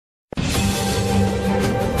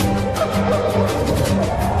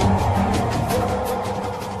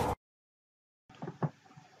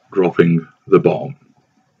Dropping the bomb.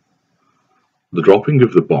 The dropping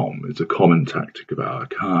of the bomb is a common tactic of our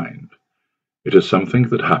kind. It is something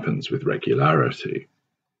that happens with regularity.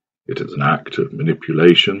 It is an act of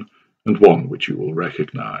manipulation and one which you will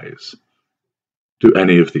recognize. Do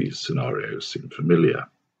any of these scenarios seem familiar?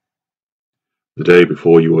 The day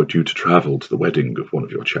before you are due to travel to the wedding of one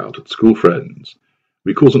of your childhood school friends,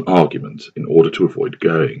 we cause an argument in order to avoid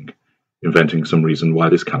going, inventing some reason why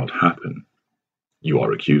this cannot happen. You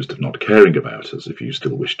are accused of not caring about us if you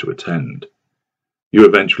still wish to attend. You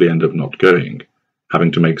eventually end up not going,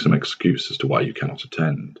 having to make some excuse as to why you cannot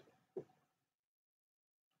attend.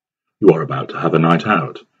 You are about to have a night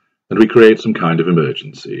out, and we create some kind of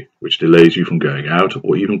emergency which delays you from going out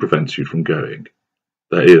or even prevents you from going.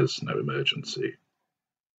 There is no emergency.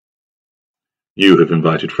 You have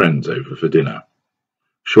invited friends over for dinner.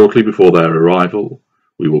 Shortly before their arrival,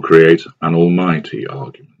 we will create an almighty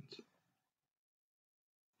argument.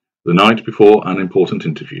 The night before an important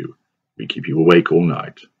interview, we keep you awake all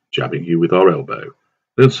night, jabbing you with our elbow,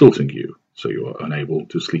 and insulting you so you are unable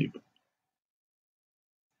to sleep.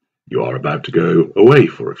 You are about to go away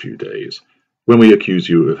for a few days when we accuse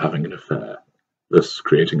you of having an affair, thus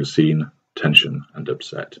creating a scene, tension, and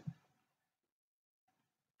upset.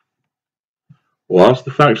 Whilst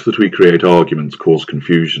the fact that we create arguments, cause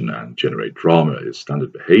confusion, and generate drama is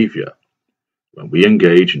standard behaviour, when we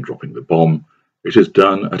engage in dropping the bomb, it is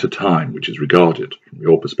done at a time which is regarded, from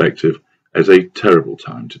your perspective, as a terrible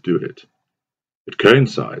time to do it. It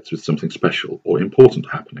coincides with something special or important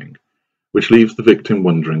happening, which leaves the victim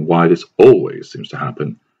wondering why this always seems to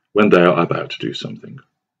happen when they are about to do something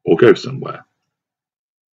or go somewhere.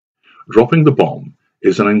 Dropping the bomb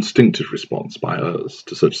is an instinctive response by us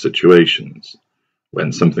to such situations.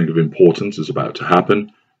 When something of importance is about to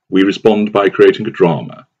happen, we respond by creating a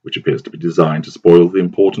drama which appears to be designed to spoil the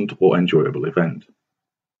important or enjoyable event.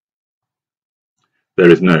 There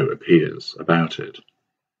is no appears about it.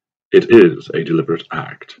 It is a deliberate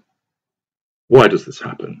act. Why does this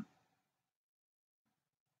happen?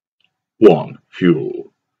 1.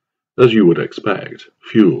 Fuel. As you would expect,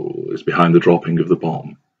 fuel is behind the dropping of the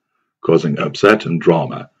bomb. Causing upset and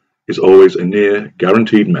drama is always a near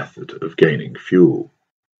guaranteed method of gaining fuel.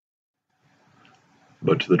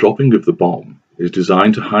 But the dropping of the bomb is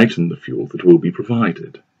designed to heighten the fuel that will be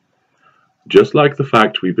provided. Just like the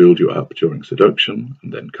fact we build you up during seduction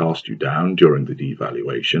and then cast you down during the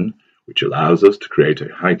devaluation, which allows us to create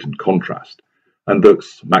a heightened contrast and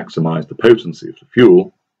thus maximize the potency of the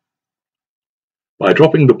fuel, by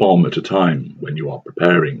dropping the bomb at a time when you are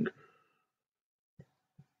preparing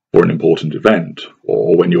for an important event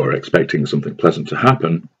or when you are expecting something pleasant to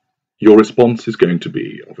happen, your response is going to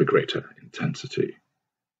be of a greater intensity.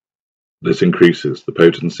 This increases the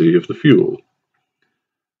potency of the fuel.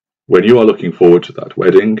 When you are looking forward to that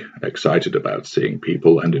wedding, excited about seeing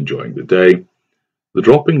people and enjoying the day, the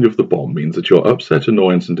dropping of the bomb means that your upset,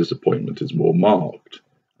 annoyance, and disappointment is more marked,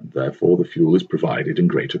 and therefore the fuel is provided in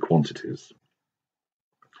greater quantities.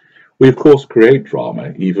 We of course create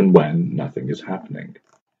drama even when nothing is happening.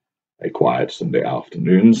 A quiet Sunday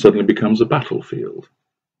afternoon suddenly becomes a battlefield.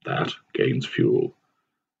 That gains fuel.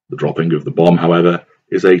 The dropping of the bomb, however,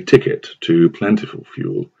 is a ticket to plentiful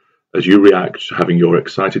fuel, as you react to having your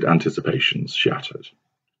excited anticipations shattered.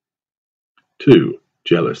 2.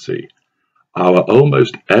 Jealousy. Our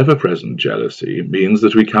almost ever-present jealousy means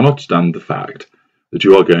that we cannot stand the fact that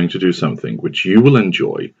you are going to do something which you will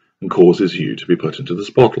enjoy and causes you to be put into the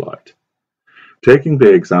spotlight. Taking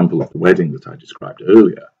the example of the wedding that I described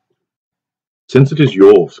earlier, since it is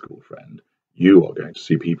your school friend, you are going to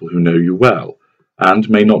see people who know you well and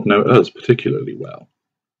may not know us particularly well.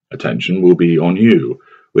 Attention will be on you,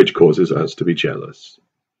 which causes us to be jealous.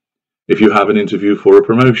 If you have an interview for a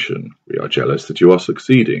promotion, we are jealous that you are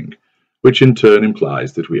succeeding, which in turn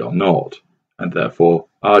implies that we are not, and therefore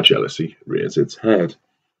our jealousy rears its head.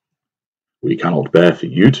 We cannot bear for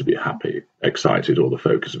you to be happy, excited, or the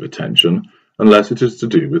focus of attention, unless it is to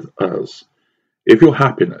do with us. If your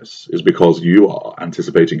happiness is because you are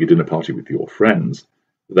anticipating a dinner party with your friends,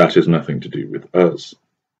 that is nothing to do with us.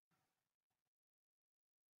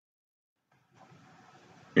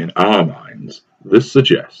 In our minds, this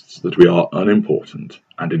suggests that we are unimportant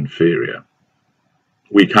and inferior.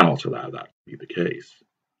 We cannot allow that to be the case.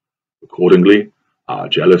 Accordingly, our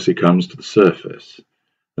jealousy comes to the surface,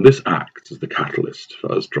 and this acts as the catalyst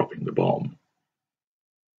for us dropping the bomb.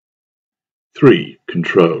 3.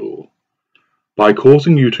 Control. By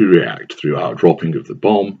causing you to react through our dropping of the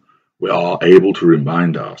bomb, we are able to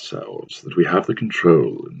remind ourselves that we have the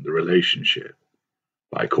control in the relationship.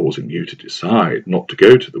 By causing you to decide not to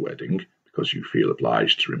go to the wedding because you feel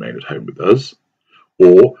obliged to remain at home with us,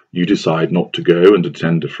 or you decide not to go and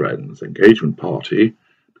attend a friend's engagement party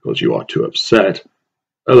because you are too upset,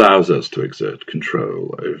 allows us to exert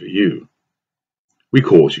control over you. We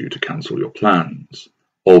cause you to cancel your plans,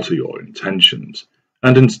 alter your intentions,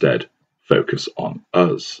 and instead focus on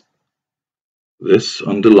us. This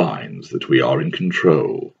underlines that we are in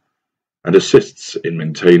control and assists in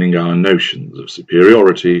maintaining our notions of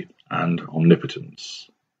superiority and omnipotence.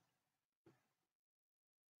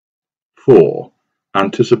 4.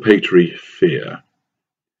 Anticipatory fear.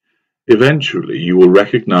 Eventually, you will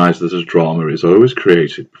recognize that a drama is always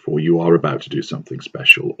created before you are about to do something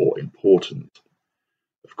special or important.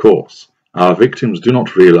 Of course, our victims do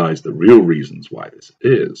not realize the real reasons why this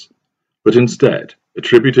is, but instead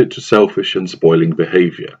attribute it to selfish and spoiling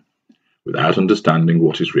behavior, without understanding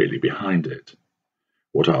what is really behind it.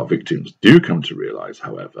 What our victims do come to realize,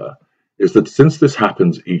 however, is that since this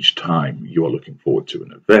happens each time you are looking forward to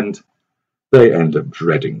an event, they end up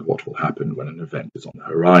dreading what will happen when an event is on the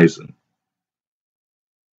horizon.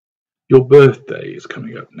 Your birthday is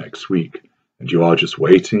coming up next week, and you are just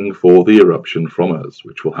waiting for the eruption from us,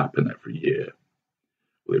 which will happen every year.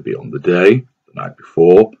 Will it be on the day, the night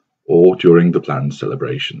before, or during the planned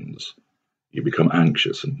celebrations? You become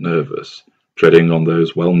anxious and nervous, treading on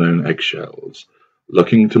those well-known eggshells,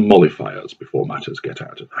 looking to mollify us before matters get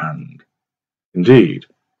out of hand. Indeed,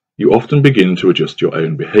 you often begin to adjust your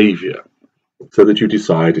own behavior, so that you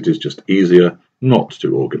decide it is just easier not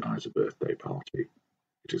to organize a birthday party.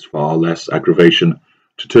 It is far less aggravation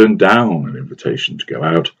to turn down an invitation to go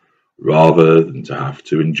out, rather than to have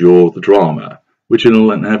to endure the drama, which it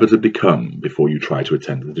will inevitably come before you try to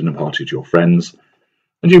attend the dinner party to your friends,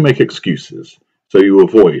 and you make excuses, so you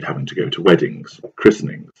avoid having to go to weddings,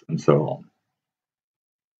 christenings, and so on.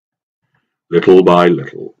 Little by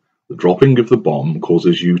little, the dropping of the bomb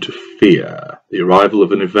causes you to fear the arrival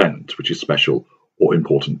of an event which is special or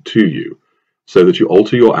important to you, so that you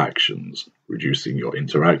alter your actions, reducing your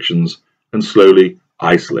interactions, and slowly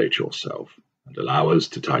isolate yourself and allow us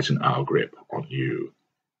to tighten our grip on you.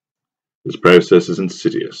 This process is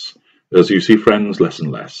insidious, as you see friends less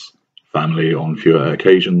and less, family on fewer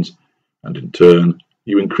occasions, and in turn,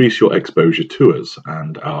 you increase your exposure to us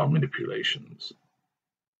and our manipulations.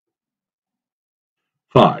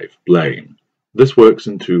 5. Blame. This works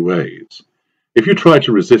in two ways. If you try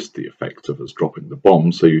to resist the effects of us dropping the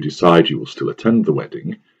bomb, so you decide you will still attend the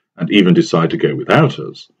wedding, and even decide to go without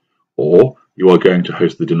us, or you are going to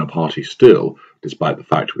host the dinner party still, despite the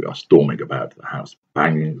fact we are storming about the house,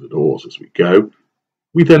 banging the doors as we go,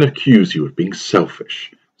 we then accuse you of being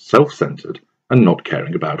selfish, self-centered, and not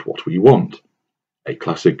caring about what we want. A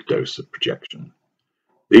classic dose of projection.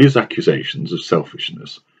 These accusations of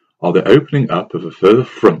selfishness are the opening up of a further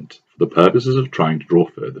front for the purposes of trying to draw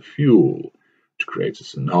further fuel, to create a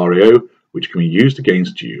scenario which can be used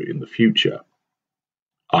against you in the future.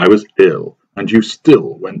 I was ill, and you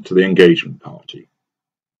still went to the engagement party.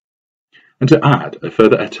 And to add a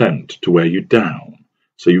further attempt to wear you down,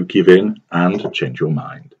 so you give in and change your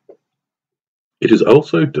mind. It is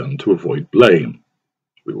also done to avoid blame.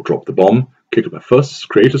 We will drop the bomb, kick up a fuss,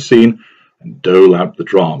 create a scene, and dole out the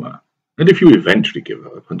drama. And if you eventually give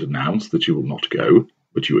up and announce that you will not go,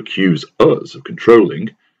 but you accuse us of controlling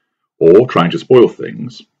or trying to spoil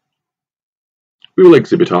things, we will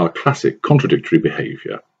exhibit our classic contradictory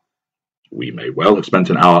behavior. We may well have spent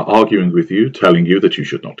an hour arguing with you, telling you that you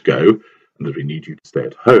should not go and that we need you to stay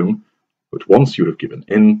at home, but once you have given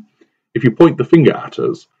in, if you point the finger at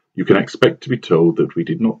us, you can expect to be told that we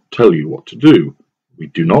did not tell you what to do, we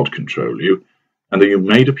do not control you, and that you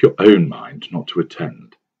made up your own mind not to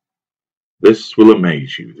attend. This will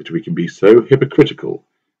amaze you that we can be so hypocritical,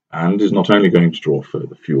 and is not only going to draw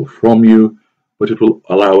further fuel from you, but it will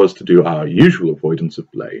allow us to do our usual avoidance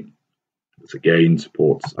of blame. This again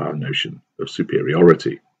supports our notion of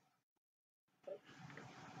superiority.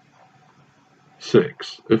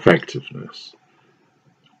 6. Effectiveness.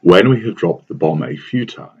 When we have dropped the bomb a few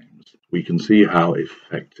times, we can see how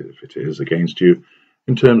effective it is against you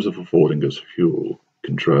in terms of affording us fuel,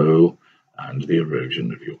 control, and the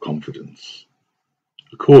erosion of your confidence.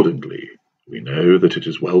 Accordingly, we know that it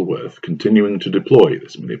is well worth continuing to deploy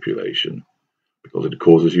this manipulation, because it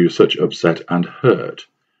causes you such upset and hurt,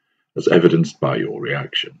 as evidenced by your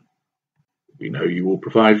reaction. We know you will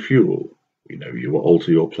provide fuel, we know you will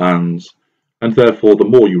alter your plans, and therefore the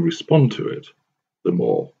more you respond to it, the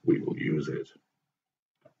more we will use it.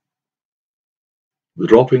 The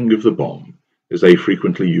dropping of the bomb is a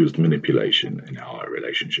frequently used manipulation in our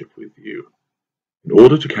relationship with you. In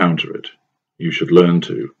order to counter it, you should learn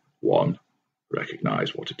to 1.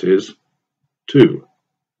 Recognize what it is. 2.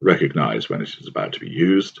 Recognize when it is about to be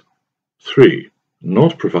used. 3.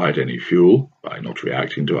 Not provide any fuel by not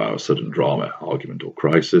reacting to our sudden drama, argument, or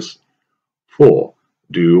crisis. 4.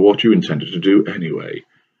 Do what you intended to do anyway.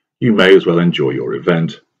 You may as well enjoy your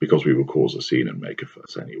event, because we will cause a scene and make a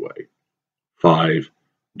fuss anyway. 5.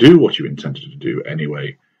 Do what you intended to do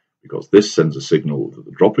anyway, because this sends a signal that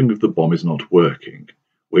the dropping of the bomb is not working,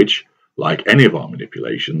 which, like any of our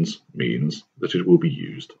manipulations, means that it will be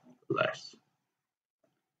used less.